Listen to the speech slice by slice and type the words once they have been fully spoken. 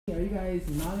Are you guys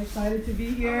not excited to be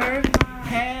here?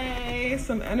 Hey,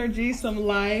 some energy, some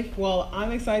life. Well,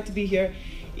 I'm excited to be here,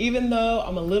 even though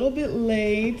I'm a little bit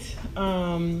late.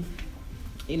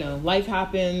 Life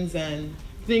happens and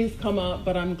things come up,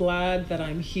 but I'm glad that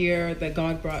I'm here, that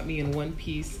God brought me in one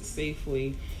piece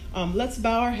safely. Let's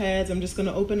bow our heads. I'm just going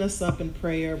to open us up in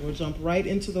prayer. We'll jump right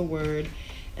into the word,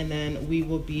 and then we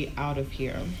will be out of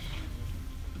here.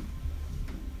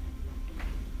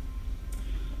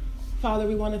 Father,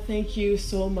 we want to thank you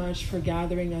so much for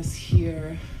gathering us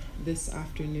here this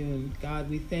afternoon. God,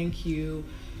 we thank you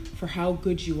for how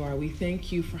good you are. We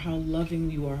thank you for how loving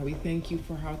you are. We thank you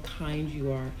for how kind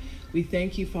you are. We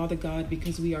thank you, Father God,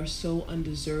 because we are so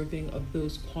undeserving of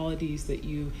those qualities that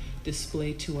you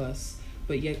display to us.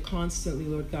 But yet constantly,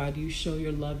 Lord God, you show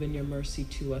your love and your mercy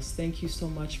to us. Thank you so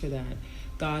much for that.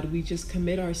 God, we just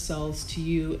commit ourselves to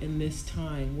you in this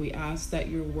time. We ask that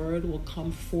your word will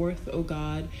come forth, oh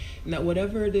God, and that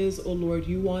whatever it is, oh Lord,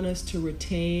 you want us to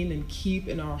retain and keep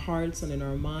in our hearts and in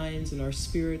our minds and our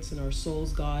spirits and our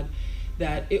souls, God,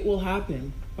 that it will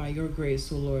happen by your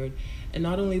grace, oh Lord. And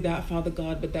not only that, Father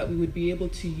God, but that we would be able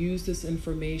to use this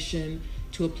information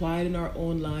to apply it in our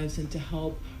own lives and to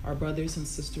help our brothers and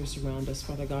sisters around us,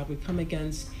 Father God. We come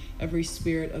against every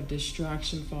spirit of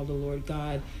distraction, Father, Lord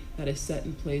God, that is set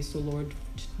in place, O Lord,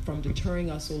 from deterring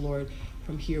us, O Lord,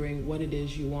 from hearing what it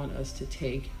is you want us to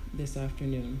take this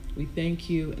afternoon. We thank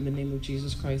you. In the name of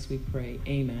Jesus Christ, we pray.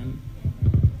 Amen.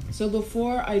 So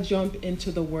before I jump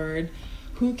into the word,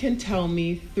 who can tell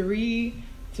me three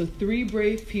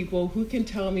brave people, who can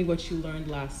tell me what you learned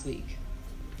last week?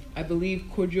 I believe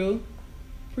Kojo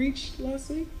preached last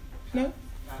week? No?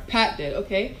 Pat did,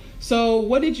 okay. So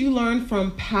what did you learn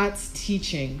from Pat's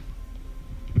teaching?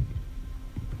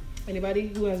 Anybody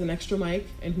who has an extra mic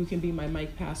and who can be my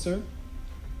mic passer?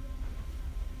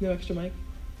 No extra mic?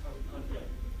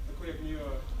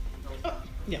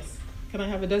 Yes. Can I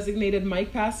have a designated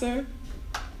mic passer?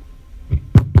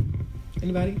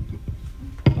 Anybody?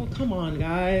 Oh, come on,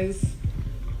 guys.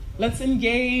 Let's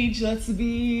engage. Let's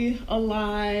be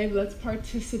alive. Let's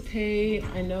participate.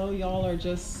 I know y'all are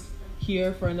just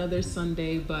here for another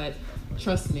Sunday, but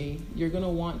trust me, you're going to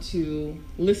want to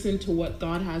listen to what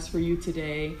God has for you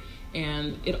today.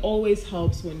 And it always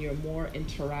helps when you're more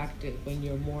interactive, when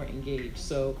you're more engaged.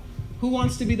 So who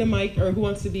wants to be the mic, or who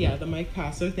wants to be the mic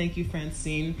passer? Thank you,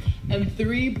 Francine. And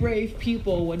three brave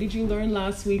people. What did you learn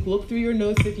last week? Look through your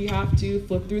notes if you have to.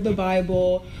 Flip through the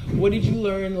Bible. What did you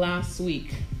learn last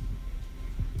week?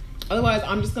 Otherwise,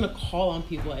 I'm just going to call on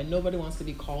people, and nobody wants to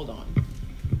be called on.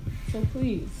 So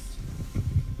please.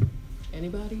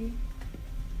 Anybody?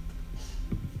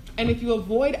 And if you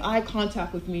avoid eye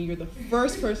contact with me, you're the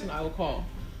first person I will call.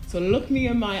 So look me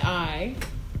in my eye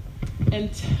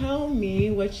and tell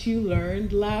me what you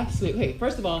learned last week. Okay,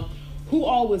 first of all, who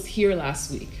all was here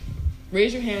last week?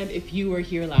 Raise your hand if you were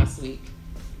here last week.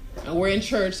 And we're in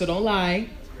church, so don't lie.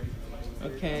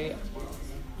 Okay,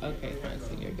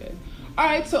 Francine, you're good. All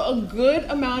right, so a good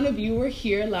amount of you were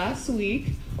here last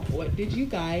week. What did you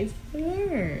guys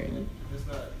learn?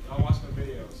 I watched the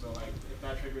video, so if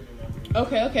that triggers your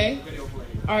memory. Okay. Video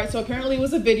playing. All right, so apparently it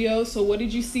was a video. So what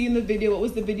did you see in the video? What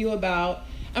was the video about?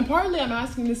 And partly I'm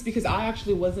asking this because I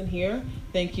actually wasn't here.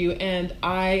 Thank you. And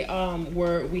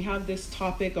we have this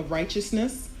topic of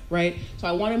righteousness, right? So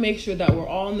I want to make sure that we're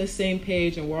all on the same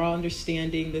page and we're all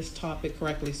understanding this topic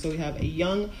correctly. So we have a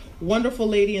young, wonderful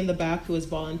lady in the back who has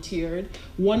volunteered,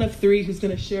 one of three who's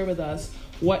going to share with us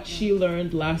what she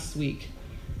learned last week.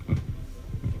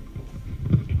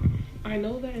 I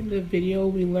know that in the video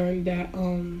we learned that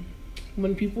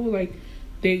when people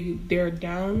they're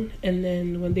down, and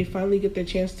then when they finally get the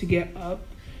chance to get up,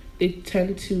 they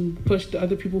tend to push the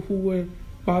other people who were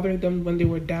bothering them when they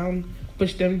were down,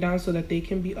 push them down so that they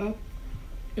can be up,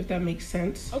 if that makes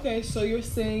sense. Okay, so you're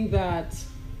saying that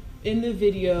in the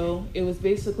video it was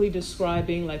basically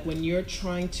describing when you're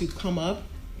trying to come up,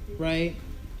 right?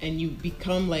 And you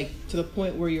become to the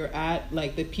point where you're at,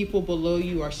 the people below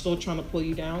you are still trying to pull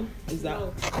you down? Is that?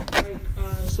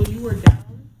 So you were down.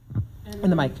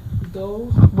 In the mic.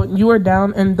 When you were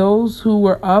down, and those who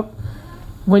were up,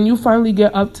 when you finally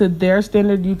get up to their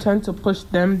standard, you tend to push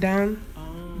them down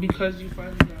because you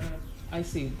finally got up. I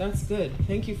see. That's good.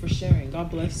 Thank you for sharing.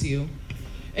 God bless you.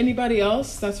 Anybody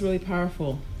else? That's really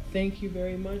powerful. Thank you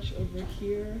very much. Over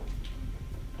here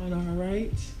on our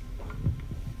right.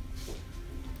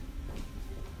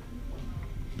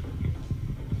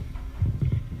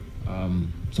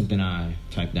 Something I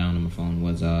typed down on my phone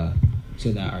was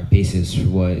so that our basis for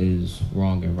what is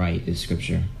wrong and right is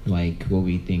scripture. What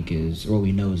we think is, or what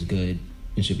we know is good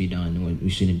and should be done, and what we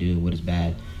shouldn't do, what is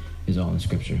bad, is all in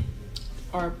scripture.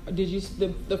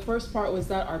 The first part was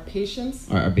that our patience?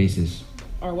 Our basis.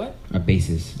 Our what? Our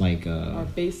basis, like our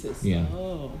basis. Yeah.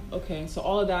 Oh, okay. So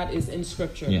all of that is in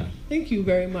scripture. Yeah. Thank you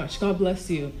very much. God bless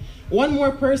you. One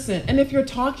more person, and if you're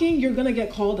talking, you're gonna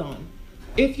get called on.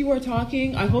 If you are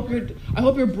talking, I hope you're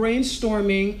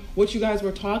brainstorming what you guys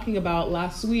were talking about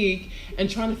last week and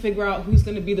trying to figure out who's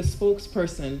gonna be the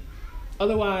spokesperson.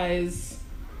 Otherwise,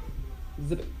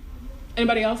 zip it.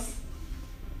 Anybody else?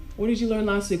 What did you learn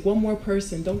last week? One more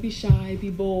person. Don't be shy. Be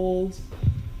bold.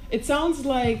 It sounds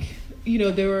like,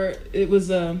 it was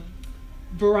a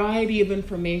variety of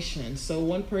information. So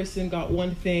one person got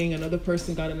one thing, another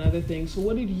person got another thing. So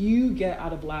what did you get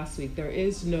out of last week? There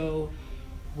is no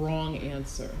wrong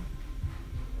answer.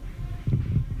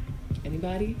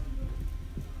 Anybody?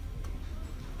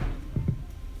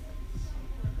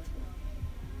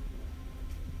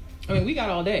 I mean, we got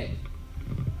all day.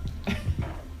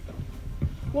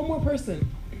 One more person.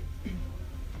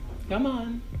 Come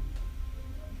on.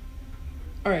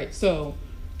 All right, so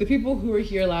the people who were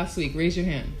here last week, raise your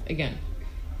hand again.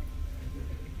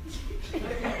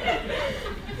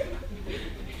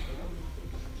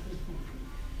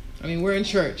 I mean, we're in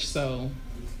church, so.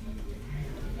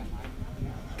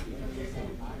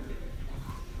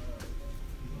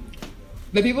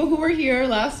 The people who were here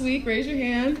last week, raise your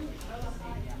hand.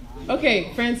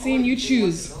 Okay, Francine, you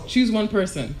choose. Choose one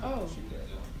person. Oh,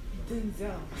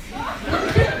 Denzel.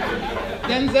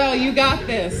 Denzel, you got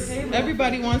this.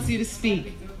 Everybody wants you to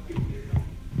speak.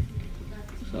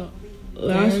 So,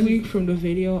 last week from the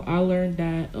video, I learned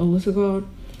that, what's it called?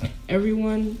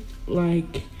 Everyone,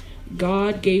 like,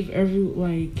 God gave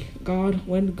when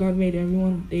God made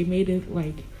everyone, they made it,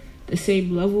 like, the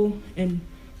same level. And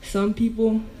some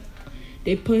people,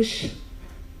 they push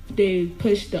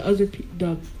the other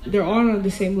people, they're all on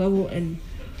the same level, and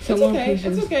someone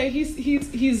pushes. It's okay.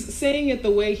 He's saying it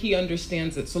the way he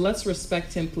understands it. So let's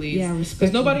respect him, please. Yeah, respect.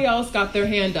 Because nobody else got their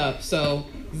hand up. So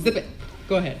zip it.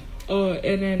 Go ahead.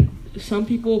 And then some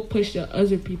people push the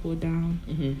other people down,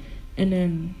 Mm-hmm. and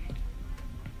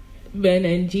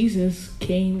then Jesus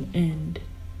came and,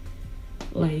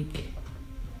 like,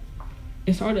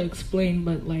 it's hard to explain,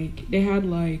 but like they had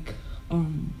like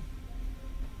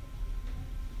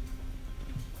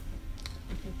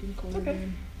Okay.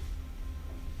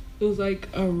 It was like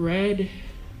a red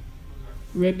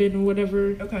ribbon or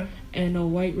whatever, Okay. and a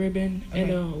white ribbon, Okay.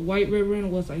 and a white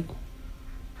ribbon was like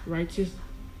righteous.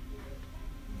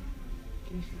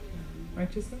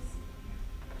 Righteousness.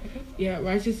 Okay. Yeah,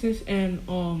 righteousness, and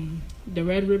the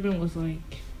red ribbon was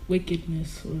like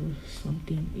wickedness or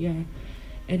something. Yeah,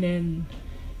 and then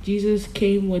Jesus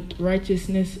came with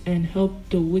righteousness and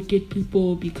helped the wicked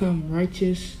people become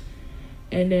righteous,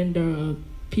 and then the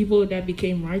people that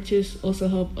became righteous also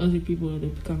help other people to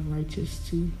become righteous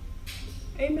too.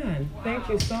 Amen. Thank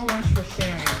you so much for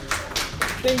sharing.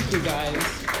 Thank you,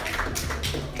 guys.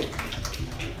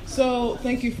 So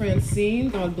thank you, Francine.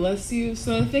 God bless you.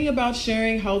 So the thing about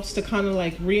sharing helps to kind of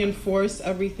like reinforce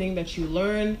everything that you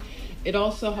learned. It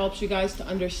also helps you guys to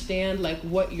understand like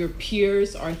what your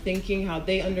peers are thinking, how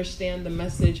they understand the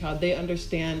message, how they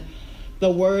understand the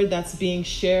word that's being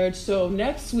shared. So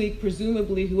next week,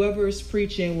 presumably, whoever is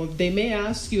preaching, well, they may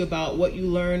ask you about what you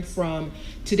learned from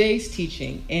today's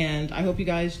teaching. And I hope you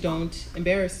guys don't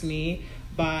embarrass me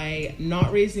by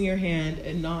not raising your hand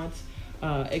and not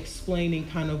explaining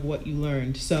kind of what you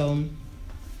learned. So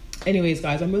anyways,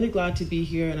 guys, I'm really glad to be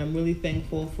here, and I'm really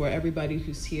thankful for everybody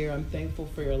who's here. I'm thankful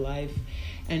for your life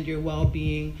and your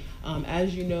well-being.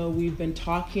 As you know, we've been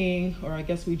talking, or I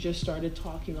guess we just started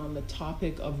talking on the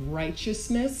topic of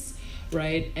righteousness,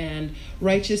 right? And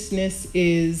righteousness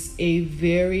is a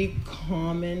very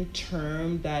common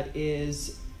term that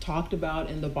is talked about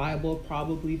in the Bible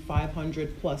probably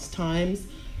 500 plus times.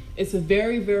 It's a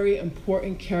very, very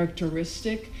important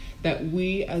characteristic that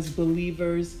we as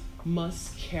believers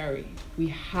must carry. We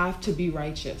have to be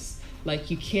righteous.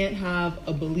 Like, you can't have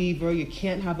a believer, you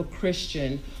can't have a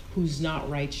Christian who's not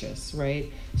righteous,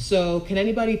 right? So can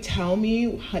anybody tell me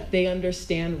what they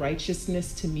understand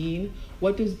righteousness to mean?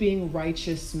 What does being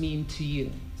righteous mean to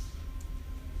you?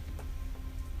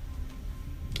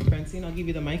 Francine, I'll give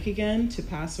you the mic again to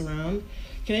pass around.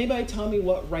 Can anybody tell me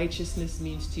what righteousness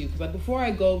means to you? Because before I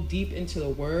go deep into the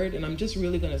word, and I'm just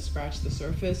really going to scratch the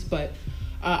surface, but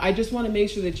I just want to make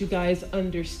sure that you guys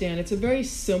understand. It's a very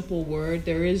simple word.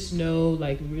 There is no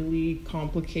like really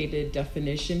complicated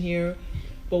definition here.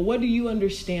 But what do you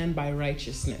understand by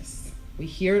righteousness? We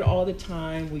hear it all the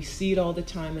time. We see it all the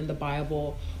time in the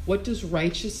Bible. What does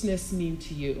righteousness mean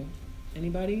to you?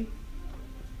 Anybody?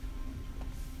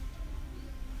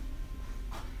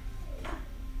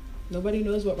 Nobody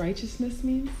knows what righteousness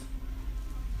means?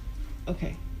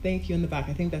 Okay. Thank you in the back.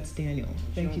 I think that's Daniel.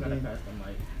 Thank you, don't gotta Daniel. pass the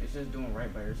mic. It's just doing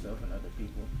right by yourself and other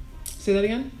people. Say that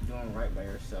again? Doing right by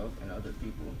yourself and other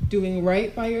people. Doing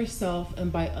right by yourself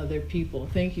and by other people.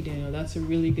 Thank you, Daniel. That's a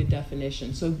really good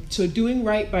definition. So doing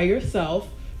right by yourself,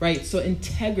 right? So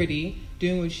integrity,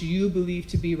 doing what you believe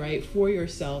to be right for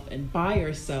yourself and by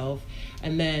yourself.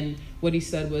 And then what he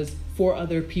said was for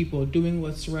other people, doing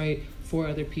what's right for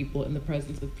other people in the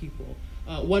presence of people.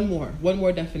 One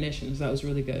more definition. So that was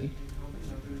really good.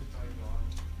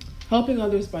 Helping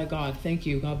others by God. Thank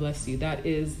you. God bless you. That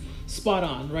is spot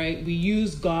on, right? We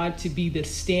use God to be the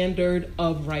standard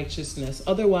of righteousness.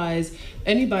 Otherwise,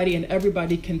 anybody and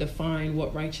everybody can define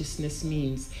what righteousness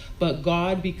means. But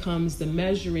God becomes the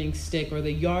measuring stick or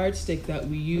the yardstick that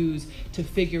we use to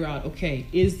figure out, okay,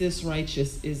 is this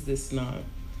righteous? Is this not?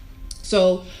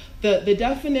 So the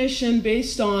definition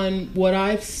based on what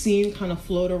I've seen kind of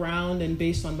float around and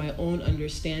based on my own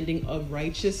understanding of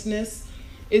righteousness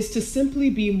is to simply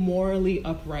be morally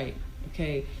upright,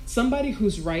 okay? Somebody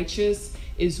who's righteous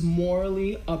is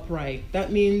morally upright.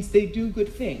 That means they do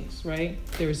good things, right?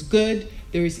 There's good,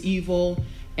 there's evil,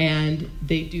 and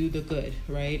they do the good,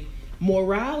 right?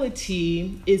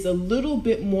 Morality is a little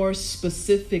bit more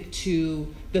specific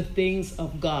to the things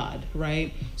of God,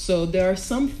 right? So there are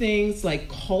some things like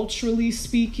culturally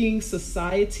speaking,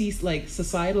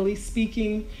 societally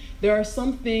speaking, there are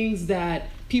some things that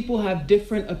people have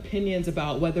different opinions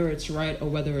about whether it's right or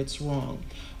whether it's wrong.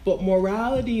 But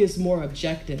morality is more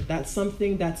objective. That's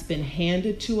something that's been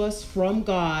handed to us from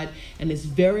God and is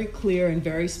very clear and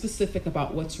very specific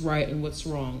about what's right and what's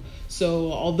wrong.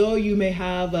 So although you may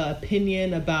have an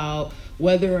opinion about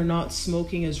whether or not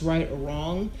smoking is right or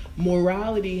wrong,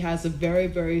 morality has a very,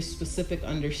 very specific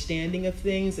understanding of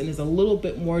things and is a little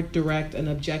bit more direct and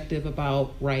objective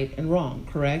about right and wrong,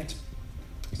 correct?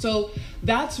 So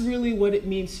that's really what it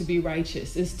means to be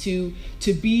righteous, is to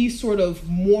be sort of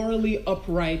morally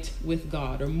upright with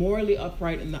God or morally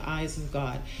upright in the eyes of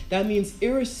God. That means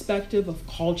irrespective of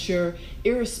culture,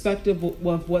 irrespective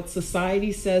of what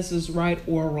society says is right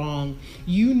or wrong,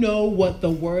 you know what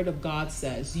the Word of God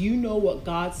says. You know what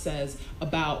God says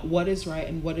about what is right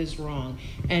and what is wrong.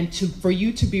 And for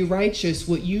you to be righteous,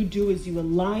 what you do is you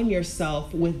align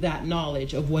yourself with that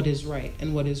knowledge of what is right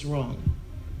and what is wrong.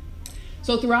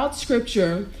 So throughout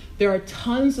Scripture, there are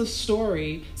tons of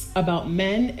stories about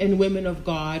men and women of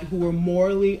God who were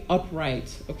morally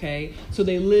upright, okay? So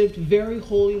they lived very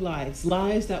holy lives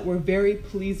that were very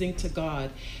pleasing to God.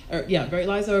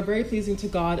 Lives that were very pleasing to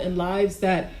God and lives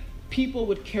that people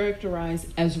would characterize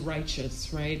as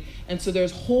righteous, right? And so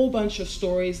there's a whole bunch of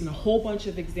stories and a whole bunch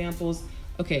of examples.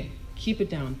 Okay, keep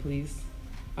it down, please.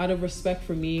 Out of respect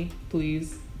for me,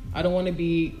 please. I don't want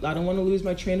to lose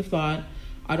my train of thought.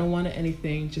 I don't want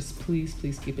anything, just please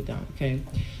keep it down, okay?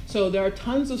 So there are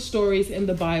tons of stories in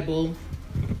the Bible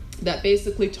that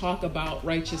basically talk about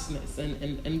righteousness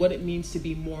and what it means to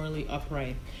be morally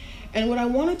upright. And what I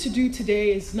wanted to do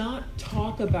today is not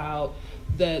talk about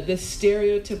the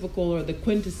stereotypical or the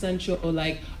quintessential or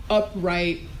like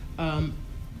upright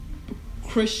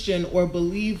Christian or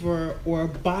believer or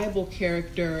Bible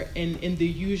character in the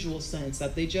usual sense,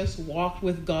 that they just walked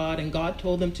with God and God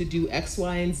told them to do X,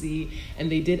 Y, and Z, and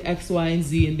they did X, Y, and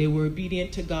Z, and they were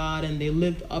obedient to God and they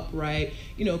lived upright.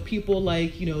 You know, people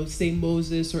like, say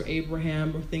Moses or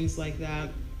Abraham or things like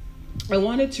that. I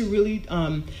wanted to really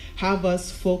have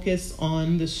us focus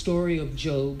on the story of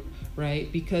Job, right?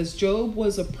 Because Job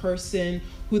was a person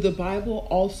who the Bible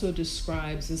also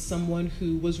describes as someone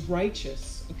who was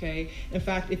righteous. Okay. In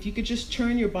fact, if you could just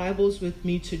turn your Bibles with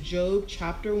me to Job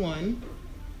chapter 1,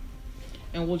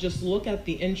 and we'll just look at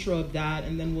the intro of that,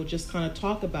 and then we'll just kind of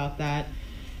talk about that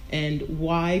and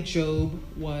why Job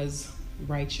was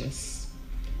righteous.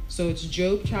 So it's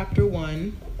Job chapter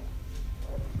 1.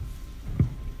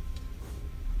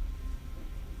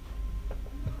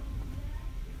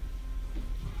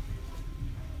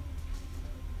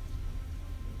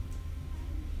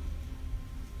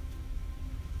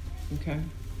 Okay.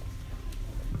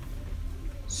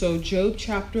 So Job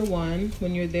chapter 1,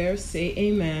 when you're there, say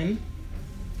amen.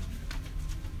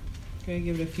 Okay,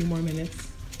 give it a few more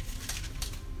minutes.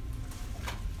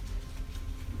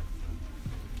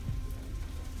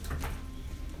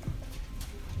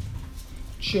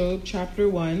 Job chapter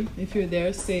 1, if you're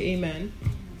there, say amen.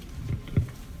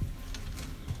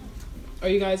 Are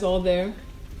you guys all there?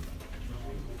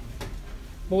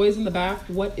 Boys in the back,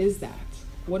 what is that?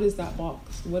 What is that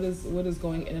box? What is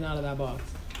going in and out of that box?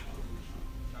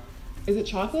 Is it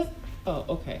chocolate? Oh,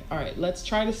 okay. All right. Let's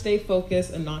try to stay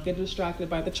focused and not get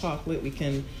distracted by the chocolate. We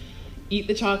can eat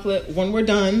the chocolate when we're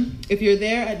done. If you're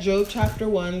there at Job chapter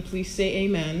 1, please say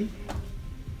amen.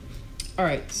 All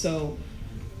right, so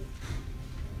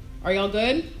are y'all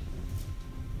good?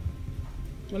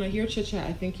 When I hear chit chat,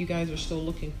 I think you guys are still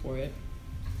looking for it.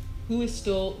 Who is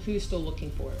still looking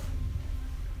for it?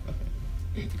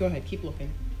 Okay, go ahead, keep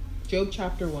looking. Job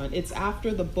chapter 1. It's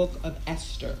after the book of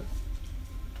Esther,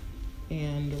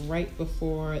 and right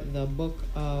before the book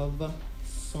of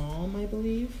Psalm, I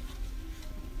believe.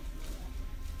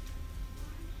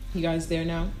 You guys there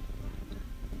now?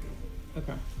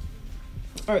 Okay.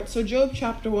 All right, so Job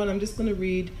chapter 1, I'm just going to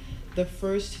read the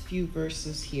first few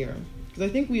verses here, because I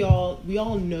think we all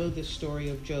know the story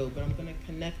of Job, but I'm going to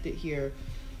connect it here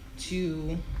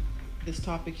to this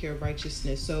topic here of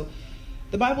righteousness. So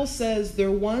the Bible says,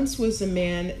 there once was a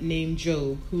man named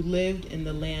Job who lived in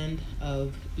the land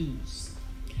of Uz.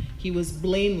 He was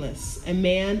blameless, a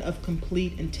man of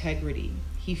complete integrity.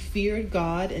 He feared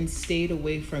God and stayed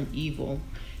away from evil.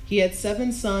 He had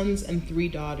 7 sons and 3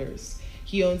 daughters.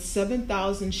 He owned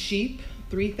 7,000 sheep,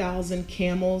 3,000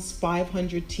 camels,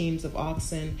 500 teams of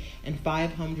oxen, and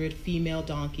 500 female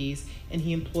donkeys, and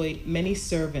he employed many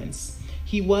servants.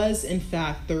 He was, in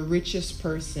fact, the richest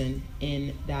person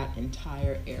in that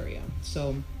entire area.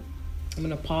 So I'm going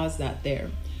to pause that there.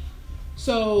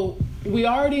 So we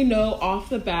already know off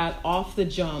the bat, off the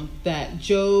jump, that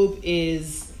Job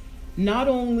is not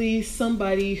only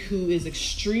somebody who is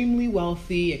extremely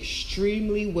wealthy,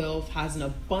 extremely wealth, has an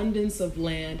abundance of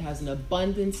land, has an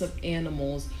abundance of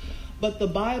animals, but the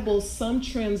Bible, some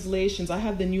translations, I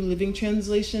have the New Living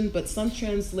Translation, but some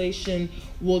translation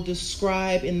will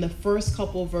describe in the first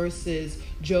couple verses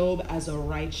Job as a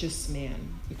righteous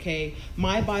man. Okay,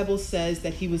 my Bible says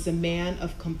that he was a man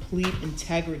of complete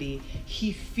integrity.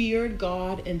 He feared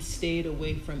God and stayed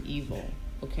away from evil.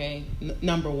 Okay,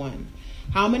 number one.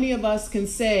 How many of us can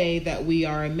say that we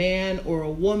are a man or a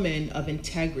woman of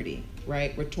integrity,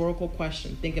 right? Rhetorical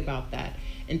question. Think about that.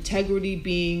 Integrity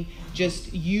being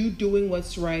just you doing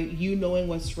what's right, you knowing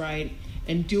what's right,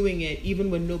 and doing it even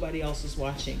when nobody else is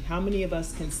watching. How many of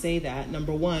us can say that,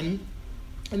 number one?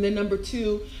 And then number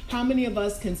two, how many of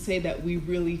us can say that we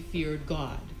really feared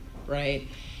God, right?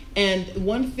 And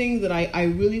one thing that I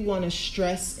really want to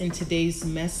stress in today's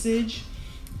message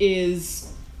is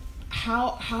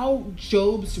how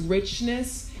Job's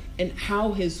richness and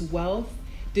how his wealth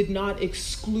did not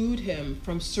exclude him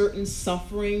from certain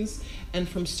sufferings and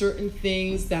from certain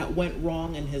things that went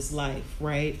wrong in his life,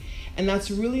 right? And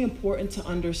that's really important to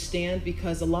understand,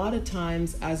 because a lot of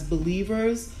times as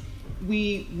believers,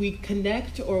 we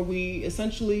connect, or we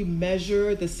essentially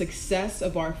measure the success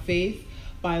of our faith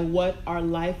by what our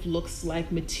life looks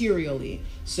like materially.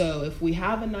 So if we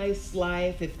have a nice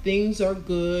life, if things are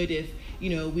good, if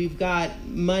we've got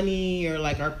money, or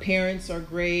like our parents are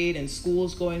great and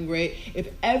school's going great, if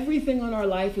everything on our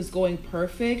life is going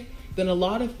perfect, then a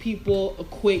lot of people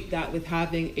equate that with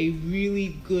having a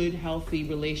really good, healthy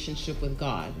relationship with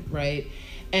God, right?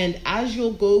 And as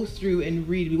you'll go through and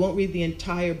read, we won't read the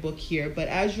entire book here, but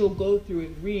as you'll go through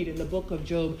and read in the book of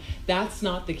Job, that's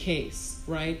not the case,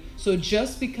 right? So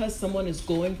just because someone is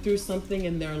going through something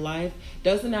in their life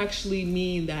doesn't actually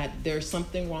mean that there's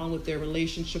something wrong with their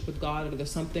relationship with God, or there's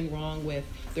something wrong with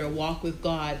their walk with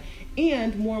God.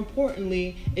 And more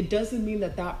importantly, it doesn't mean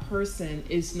that that person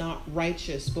is not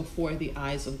righteous before the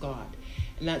eyes of God.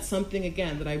 And that's something,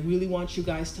 again, that I really want you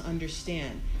guys to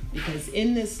understand. Because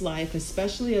in this life,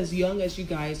 especially as young as you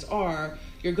guys are,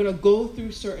 you're going to go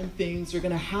through certain things. You're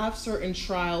going to have certain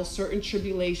trials, certain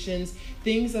tribulations,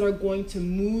 things that are going to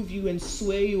move you and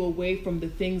sway you away from the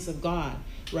things of God,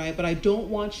 right? But I don't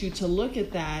want you to look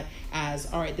at that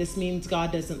as, all right, this means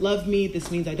God doesn't love me.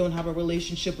 This means I don't have a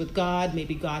relationship with God.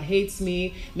 Maybe God hates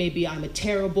me. Maybe I'm a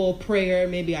terrible prayer.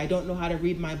 Maybe I don't know how to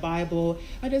read my Bible.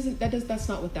 That's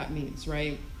not what that means,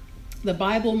 right? The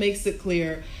Bible makes it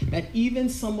clear that even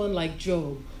someone like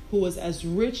Job, who was as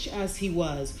rich as he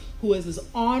was, who was as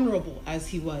honorable as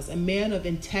he was, a man of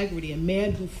integrity, a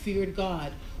man who feared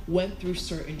God, went through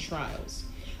certain trials.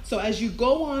 So as you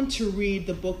go on to read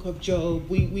the book of Job,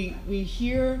 we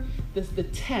hear the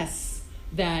tests,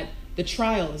 that the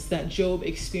trials that Job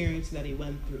experienced, that he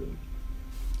went through.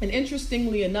 And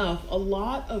interestingly enough, a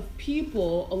lot of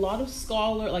people, a lot of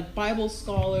scholars, like Bible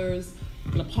scholars,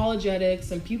 and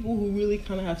apologetics, and people who really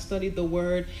kind of have studied the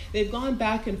word, they've gone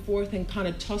back and forth and kind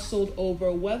of tussled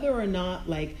over whether or not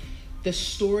like the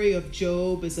story of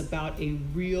Job is about a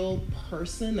real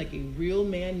person, like a real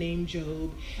man named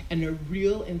Job, and a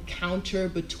real encounter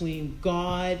between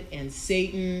God and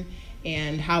Satan,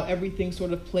 and how everything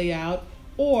sort of play out,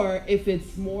 or if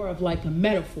it's more of like a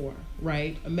metaphor,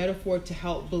 right? A metaphor to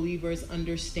help believers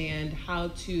understand how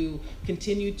to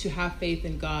continue to have faith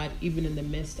in God even in the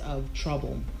midst of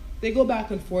trouble. They go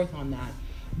back and forth on that.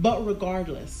 But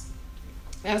regardless,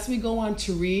 as we go on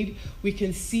to read, we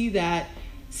can see that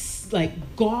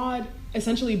like God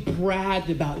essentially bragged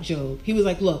about Job. He was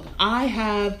like, look, I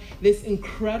have this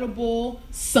incredible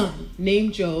son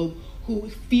named Job who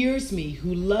fears me,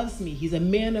 who loves me. He's a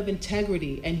man of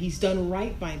integrity, and he's done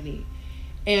right by me.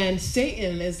 And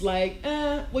Satan is like,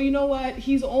 well, you know what?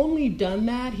 He's only done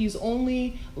that. He's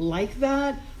only like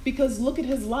that because look at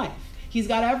his life. He's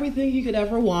got everything he could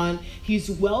ever want. He's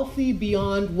wealthy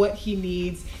beyond what he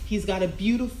needs. He's got a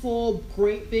beautiful,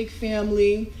 great big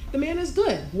family. The man is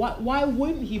good. Why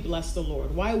wouldn't he bless the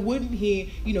Lord? Why wouldn't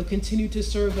he, continue to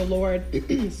serve the Lord,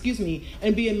 excuse me,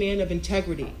 and be a man of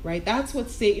integrity, right? That's what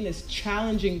Satan is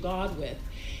challenging God with.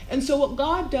 And so what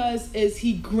God does is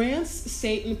he grants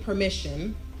Satan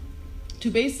permission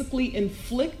to basically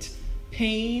inflict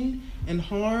pain and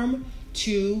harm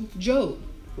to Job.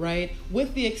 Right?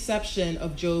 With the exception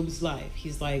of Job's life.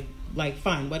 He's like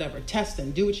fine, whatever, test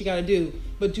him, do what you got to do,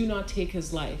 but do not take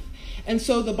his life. And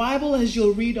so the Bible, as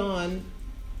you'll read on,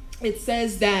 it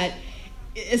says that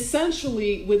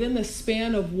essentially within the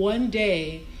span of one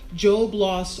day, Job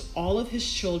lost all of his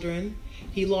children.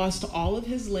 He lost all of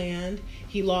his land.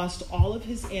 He lost all of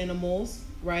his animals.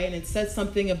 Right? And it said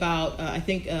something about, I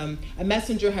think a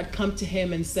messenger had come to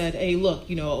him and said, hey, look,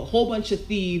 a whole bunch of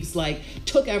thieves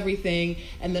took everything.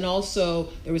 And then also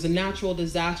there was a natural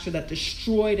disaster that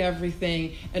destroyed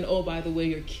everything. And oh, by the way,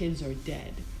 your kids are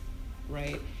dead.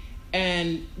 Right?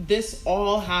 And this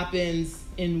all happens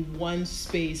in one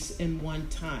space, in one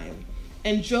time.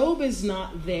 And Job is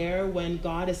not there when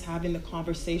God is having the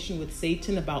conversation with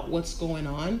Satan about what's going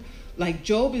on. Like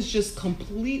Job is just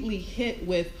completely hit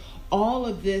with all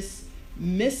of this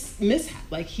mishap.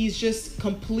 Like he's just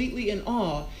completely in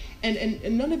awe. And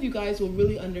none of you guys will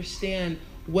really understand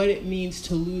what it means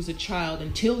to lose a child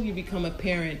until you become a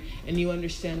parent and you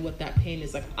understand what that pain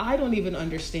is. Like I don't even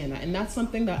understand that. And that's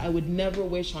something that I would never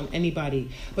wish on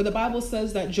anybody. But the Bible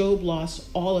says that Job lost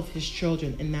all of his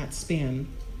children in that span.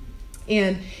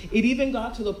 And it even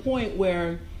got to the point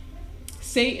where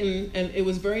Satan, and it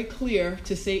was very clear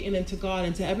to Satan and to God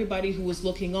and to everybody who was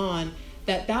looking on,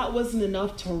 that wasn't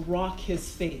enough to rock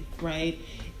his faith, right?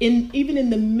 Even in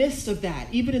the midst of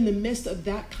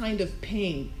that kind of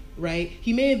pain, right?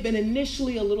 He may have been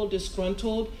initially a little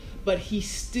disgruntled, but he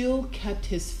still kept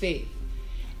his faith.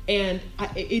 And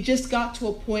it just got to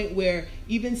a point where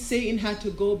even Satan had to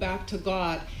go back to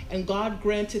God, and God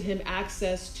granted him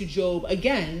access to Job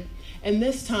again. And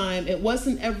this time, it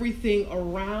wasn't everything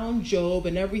around Job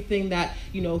and everything that,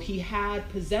 he had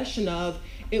possession of.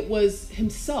 It was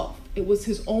himself. It was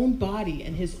his own body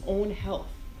and his own health,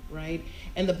 right?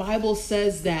 And the Bible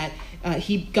says that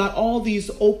he got all these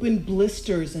open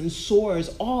blisters and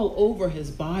sores all over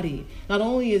his body. Not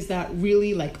only is that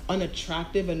really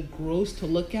unattractive and gross to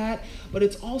look at, but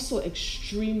it's also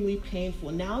extremely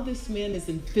painful. Now this man is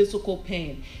in physical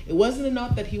pain. It wasn't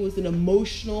enough that he was in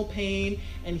emotional pain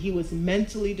and he was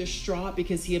mentally distraught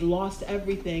because he had lost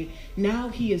everything. Now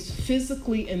he is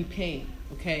physically in pain,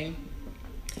 okay?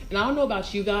 And I don't know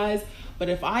about you guys, but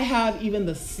if I have even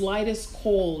the slightest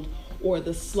cold or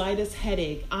the slightest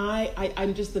headache,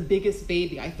 I'm just the biggest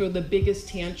baby. I throw the biggest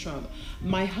tantrum.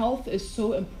 My health is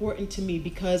so important to me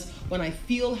because when I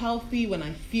feel healthy, when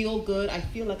I feel good, I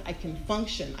feel like I can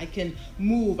function, I can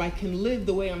move, I can live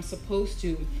the way I'm supposed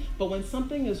to. But when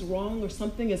something is wrong or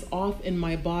something is off in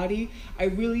my body, I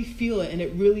really feel it and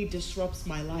it really disrupts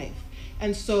my life.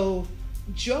 And so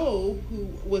Job, who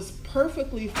was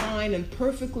perfectly fine and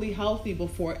perfectly healthy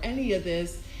before any of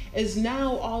this, is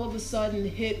now all of a sudden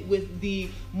hit with the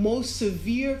most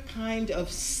severe kind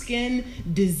of skin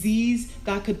disease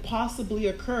that could possibly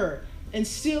occur. And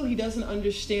still he doesn't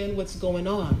understand what's going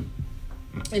on.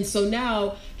 And so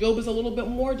now Job is a little bit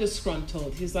more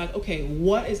disgruntled. He's like, okay,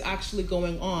 what is actually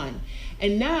going on?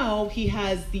 And now he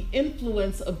has the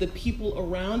influence of the people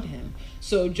around him.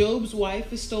 So Job's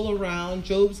wife is still around.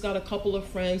 Job's got a couple of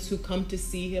friends who come to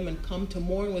see him and come to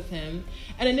mourn with him.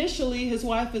 And initially his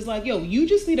wife is like, yo, you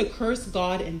just need to curse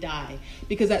God and die.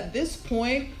 Because at this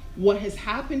point, what has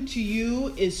happened to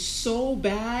you is so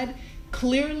bad.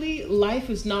 Clearly, life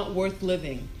is not worth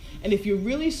living. And if you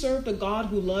really served a God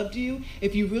who loved you,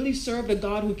 if you really served a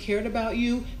God who cared about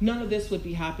you, none of this would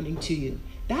be happening to you.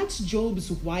 That's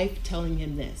Job's wife telling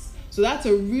him this. So that's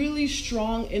a really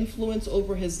strong influence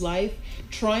over his life,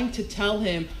 trying to tell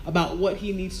him about what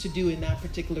he needs to do in that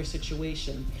particular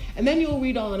situation. And then you'll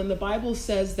read on, and the Bible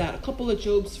says that a couple of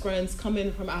Job's friends come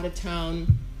in from out of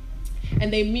town,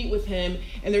 and they meet with him,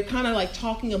 and they're kind of like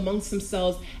talking amongst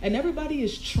themselves, and everybody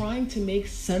is trying to make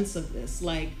sense of this.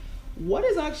 Like, what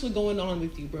is actually going on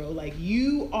with you, bro? Like,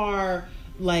 you are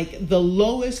like the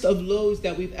lowest of lows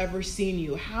that we've ever seen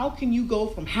you? How can you go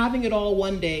from having it all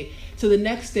one day to the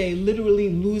next day literally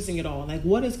losing it all? Like,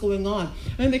 what is going on?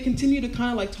 And they continue to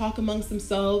kind of like talk amongst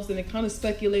themselves, and they kind of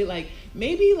speculate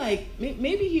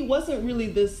maybe he wasn't really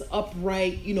this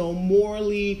upright,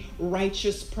 morally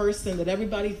righteous person that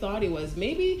everybody thought he was.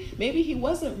 Maybe he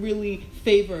wasn't really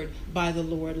favored by the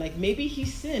Lord. Like, maybe he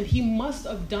sinned. He must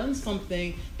have done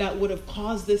something that would have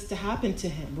caused this to happen to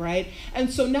him, right?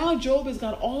 And so now Job has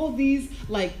got all these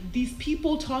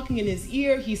people talking in his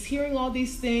ear. He's hearing all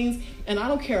these things, and I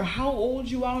don't care how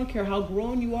old you are, I don't care how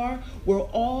grown you are, we're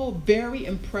all very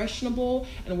impressionable,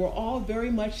 and we're all very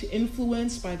much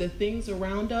influenced by the things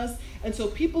around us. And so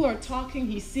people are talking,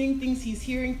 he's seeing things, he's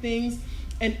hearing things,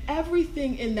 and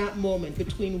everything in that moment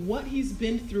between what he's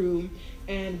been through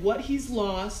and what he's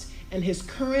lost and his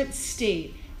current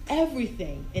state,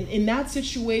 everything. And in that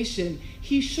situation,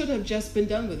 he should have just been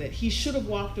done with it. He should have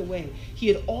walked away. He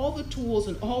had all the tools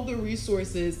and all the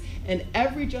resources and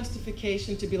every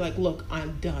justification to be like, look,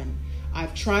 I'm done.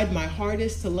 I've tried my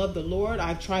hardest to love the Lord.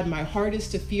 I've tried my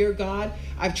hardest to fear God.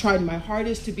 I've tried my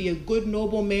hardest to be a good,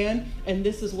 noble man, and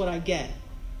this is what I get.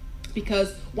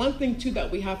 Because one thing, too, that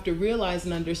we have to realize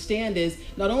and understand is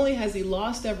not only has he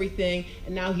lost everything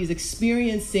and now he's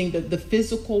experiencing the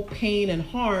physical pain and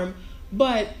harm,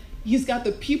 but he's got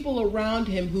the people around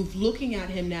him who's looking at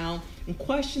him now and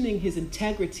questioning his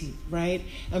integrity, right?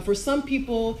 And for some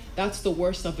people, that's the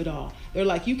worst of it all. They're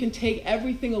like, you can take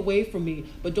everything away from me,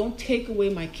 but don't take away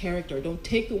my character. Don't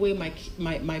take away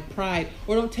my pride,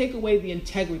 or don't take away the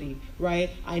integrity, right?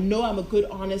 I know I'm a good,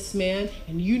 honest man,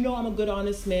 and you know I'm a good,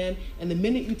 honest man, and the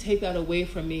minute you take that away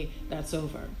from me, that's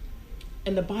over.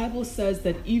 And the Bible says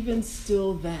that even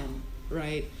still then,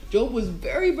 right? Job was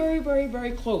very, very, very,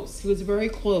 very close. He was very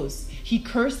close. He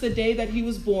cursed the day that he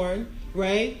was born,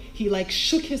 right? He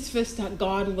shook his fist at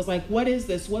God and was like, what is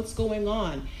this? What's going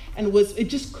on? And it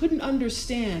just couldn't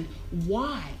understand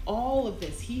why all of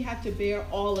this. He had to bear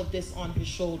all of this on his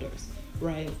shoulders,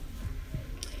 right?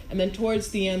 And then towards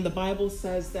the end, the Bible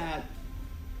says that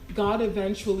God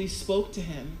eventually spoke to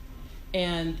him.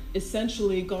 And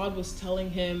essentially, God was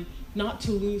telling him not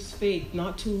to lose faith,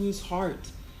 not to lose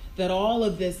heart, that all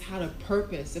of this had a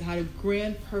purpose. It had a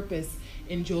grand purpose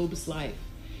in Job's life.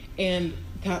 And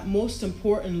that most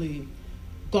importantly,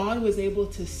 God was able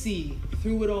to see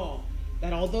through it all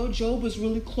that although Job was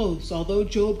really close, although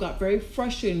Job got very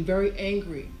frustrated and very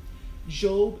angry,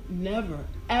 Job never,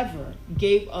 ever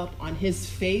gave up on his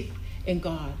faith in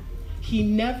God. He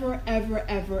never, ever,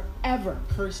 ever, ever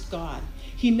cursed God.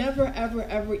 He never, ever,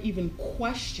 ever even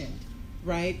questioned,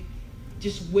 right,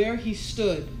 just where he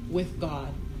stood with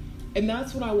God. And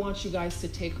that's what I want you guys to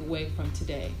take away from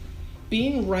today.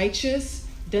 Being righteous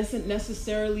doesn't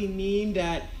necessarily mean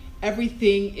that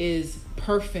everything is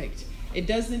perfect. It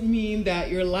doesn't mean that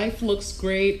your life looks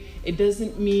great. It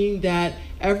doesn't mean that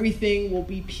everything will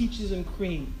be peaches and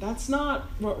cream. That's not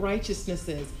what righteousness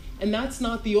is. And that's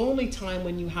not the only time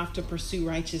when you have to pursue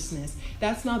righteousness.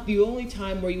 That's not the only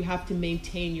time where you have to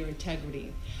maintain your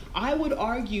integrity. I would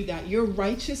argue that your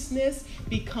righteousness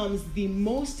becomes the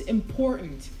most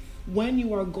important when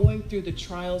you are going through the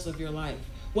trials of your life.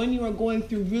 When you are going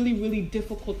through really, really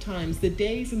difficult times, the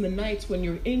days and the nights when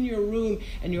you're in your room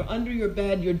and you're under your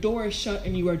bed, your door is shut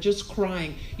and you are just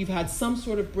crying. You've had some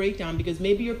sort of breakdown because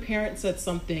maybe your parent said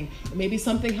something, or maybe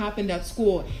something happened at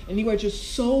school, and you are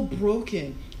just so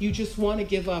broken. You just want to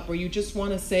give up, or you just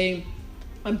want to say,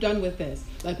 I'm done with this.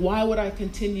 Like, why would I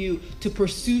continue to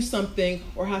pursue something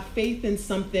or have faith in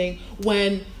something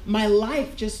when my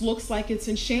life just looks like it's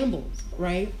in shambles,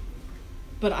 right?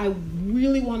 But I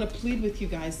really want to plead with you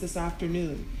guys this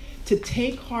afternoon to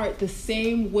take heart the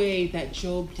same way that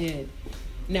Job did.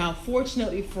 Now,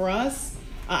 fortunately for us,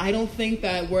 I don't think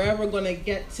that we're ever going to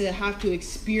get to have to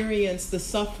experience the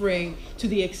suffering to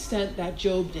the extent that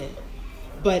Job did.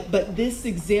 But this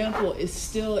example is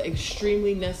still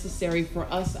extremely necessary for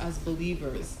us as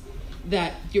believers,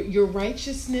 that your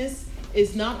righteousness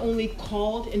is not only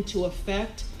called into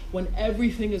effect when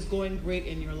everything is going great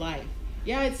in your life.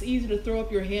 Yeah, it's easy to throw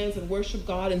up your hands and worship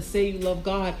God and say you love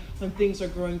God when things are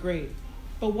going great.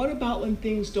 But what about when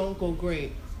things don't go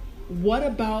great? What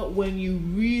about when you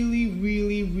really,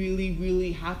 really, really,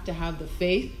 really have to have the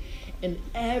faith and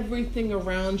everything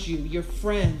around you, your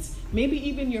friends, maybe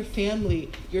even your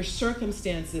family, your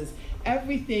circumstances,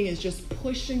 everything is just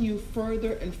pushing you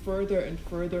further and further and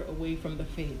further away from the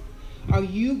faith? Are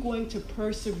you going to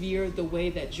persevere the way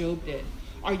that Job did?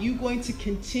 Are you going to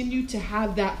continue to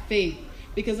have that faith?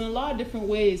 Because in a lot of different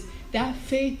ways, that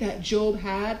faith that Job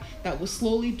had that was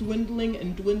slowly dwindling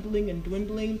and dwindling and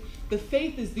dwindling, the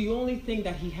faith is the only thing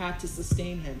that he had to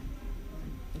sustain him.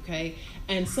 okay?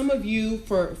 And some of you,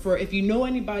 for if you know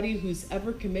anybody who's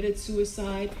ever committed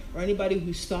suicide or anybody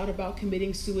who's thought about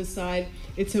committing suicide,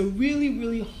 it's a really,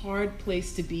 really hard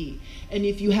place to be. And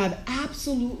if you have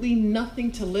absolutely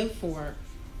nothing to live for,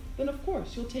 then of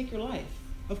course you'll take your life.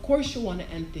 Of course you'll want to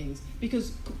end things,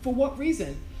 because for what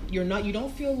reason? You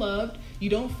don't feel loved, you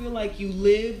don't feel like you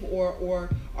live or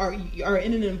are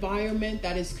in an environment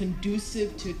that is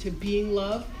conducive to being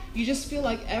loved. You just feel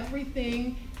like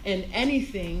everything and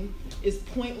anything is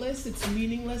pointless, it's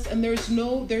meaningless, and there's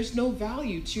no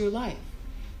value to your life.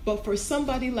 But for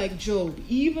somebody like Job,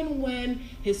 even when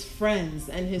his friends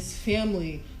and his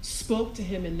family spoke to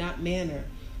him in that manner,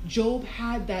 Job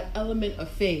had that element of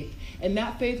faith, and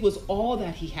that faith was all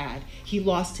that he had. He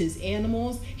lost his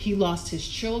animals, he lost his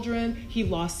children, he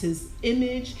lost his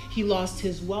image, he lost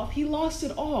his wealth, he lost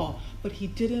it all, but he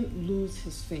didn't lose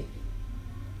his faith.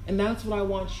 And that's what I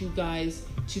want you guys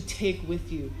to take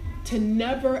with you. To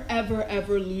never, ever,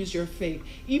 ever lose your faith,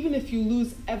 even if you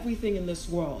lose everything in this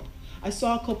world. I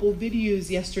saw a couple videos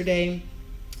yesterday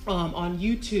on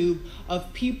YouTube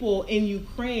of people in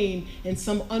Ukraine in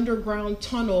some underground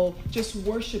tunnel just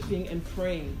worshiping and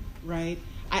praying, right?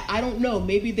 I don't know,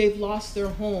 maybe they've lost their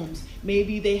homes.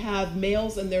 Maybe they have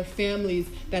males in their families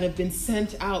that have been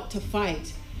sent out to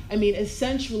fight. I mean,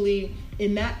 essentially,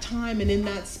 in that time and in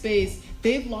that space,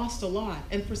 they've lost a lot.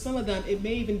 And for some of them, it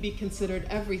may even be considered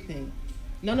everything.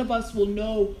 None of us will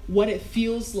know what it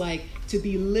feels like to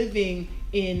be living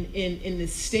in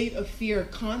this state of fear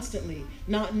constantly,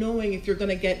 not knowing if you're going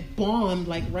to get bombed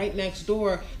like right next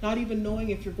door, not even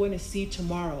knowing if you're going to see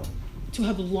tomorrow. To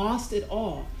have lost it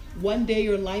all. One day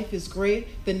your life is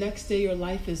great, the next day your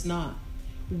life is not.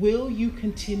 Will you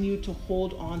continue to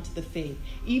hold on to the faith,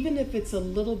 even if it's a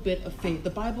little bit of faith? The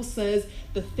Bible says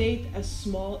the faith as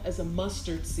small as a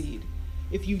mustard seed.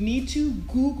 If you need to,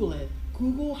 Google it.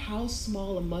 Google how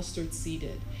small a mustard seed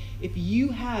is. If you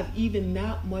have even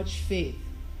that much faith,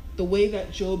 the way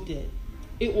that Job did,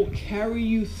 it will carry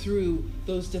you through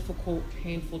those difficult,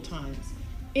 painful times.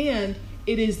 And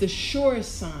it is the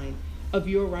surest sign of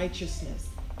your righteousness.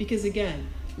 Because again,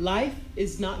 life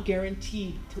is not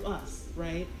guaranteed to us,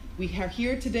 right? We are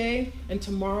here today and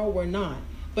tomorrow we're not.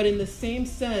 But in the same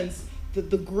sense,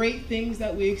 the great things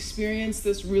that we experience,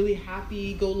 this really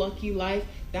happy-go-lucky life,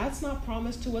 that's not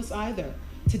promised to us either.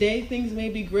 Today things may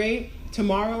be great,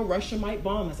 tomorrow Russia might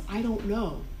bomb us. I don't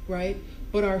know, right?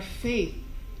 But our faith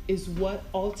is what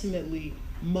ultimately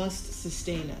must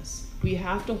sustain us. We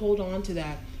have to hold on to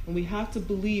that, and we have to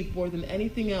believe more than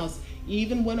anything else,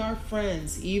 even when our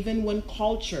friends, even when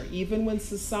culture, even when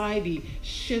society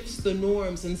shifts the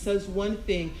norms and says one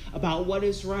thing about what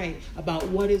is right, about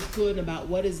what is good, about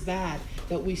what is bad,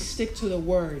 that we stick to the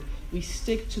word. We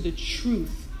stick to the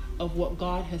truth of what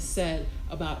God has said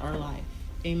about our life.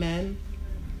 Amen?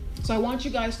 So I want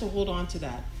you guys to hold on to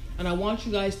that. And I want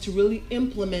you guys to really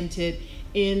implement it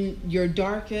in your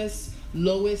darkest,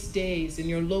 lowest days, in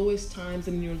your lowest times,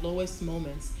 and in your lowest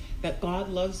moments. That God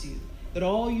loves you. That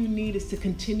all you need is to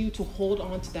continue to hold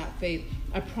on to that faith.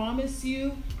 I promise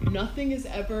you, nothing is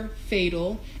ever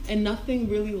fatal and nothing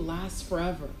really lasts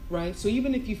forever, right? So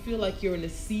even if you feel like you're in a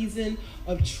season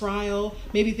of trial,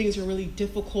 maybe things are really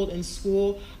difficult in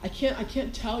school, I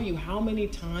can't tell you how many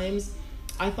times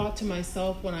I thought to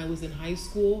myself when I was in high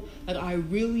school that I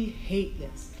really hate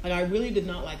this. Like I really did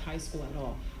not like high school at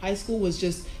all. High school was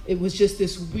just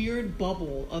this weird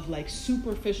bubble of like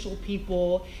superficial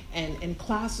people, and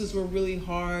classes were really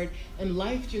hard, and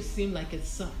life just seemed like it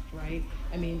sucked, right?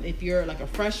 I mean, if you're like a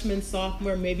freshman,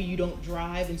 sophomore, maybe you don't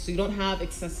drive, and so you don't have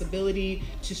accessibility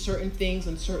to certain things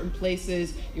in certain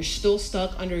places. You're still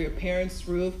stuck under your parents'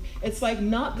 roof. It's like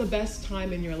not the best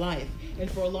time in your life. And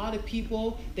for a lot of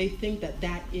people, they think that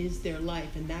that is their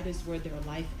life, and that is where their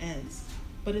life ends.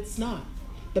 But it's not.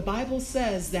 The Bible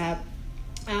says that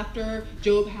after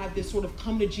Job had this sort of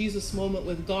come to Jesus moment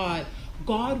with God,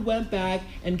 God went back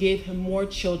and gave him more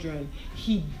children.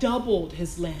 He doubled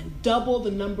his land, doubled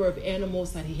the number of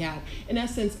animals that he had. In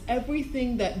essence,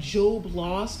 everything that Job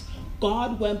lost,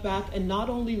 God went back and not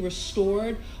only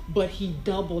restored, but he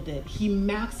doubled it. He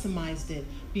maximized it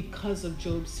because of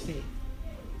Job's faith.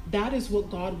 That is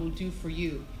what God will do for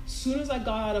you. As soon as I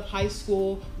got out of high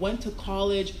school, went to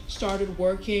college, started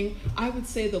working, I would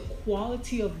say the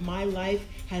quality of my life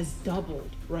has doubled,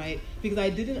 right? Because I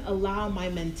didn't allow my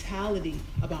mentality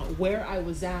about where I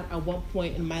was at one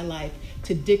point in my life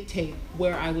to dictate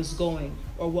where I was going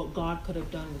or what God could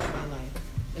have done with my life.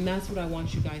 And that's what I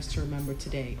want you guys to remember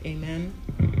today. Amen?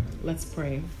 Let's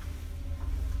pray.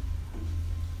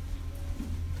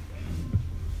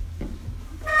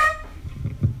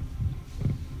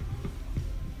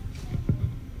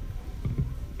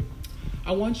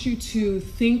 I want you to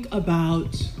think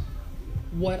about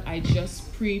what I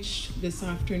just preached this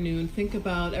afternoon. Think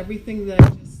about everything that I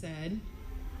just said.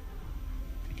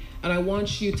 And I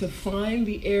want you to find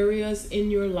the areas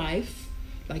in your life,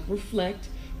 like reflect,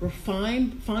 or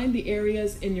find the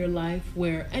areas in your life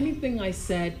where anything I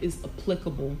said is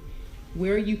applicable,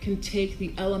 where you can take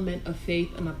the element of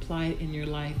faith and apply it in your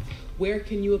life. Where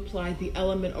can you apply the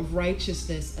element of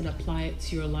righteousness and apply it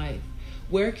to your life?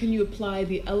 Where can you apply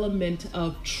the element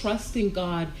of trusting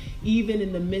God even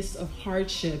in the midst of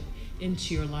hardship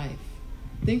into your life?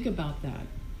 Think about that.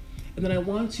 And then I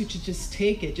want you to just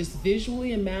take it, just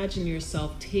visually imagine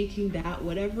yourself taking that,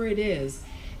 whatever it is,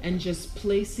 and just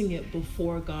placing it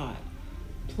before God,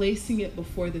 placing it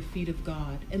before the feet of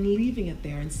God and leaving it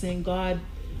there and saying, God,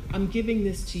 I'm giving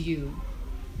this to you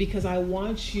because I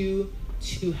want you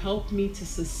to help me to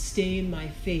sustain my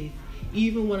faith.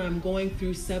 Even when I'm going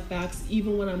through setbacks,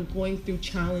 even when I'm going through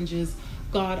challenges,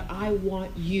 God, I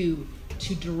want you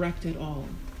to direct it all.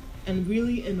 And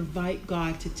really invite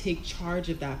God to take charge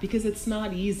of that because it's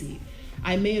not easy.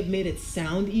 I may have made it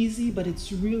sound easy, but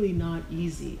it's really not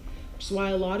easy. Which is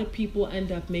why a lot of people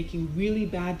end up making really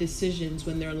bad decisions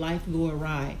when their life go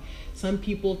awry. Some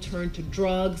people turn to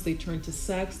drugs, they turn to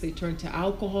sex, they turn to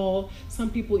alcohol. Some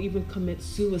people even commit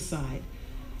suicide,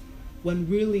 when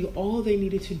really all they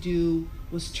needed to do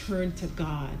was turn to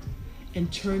God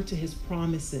and turn to his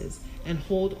promises and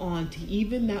hold on to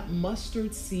even that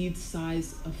mustard seed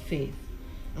size of faith.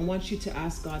 I want you to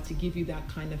ask God to give you that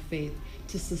kind of faith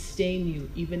to sustain you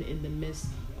even in the midst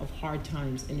of hard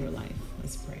times in your life.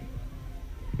 Let's pray.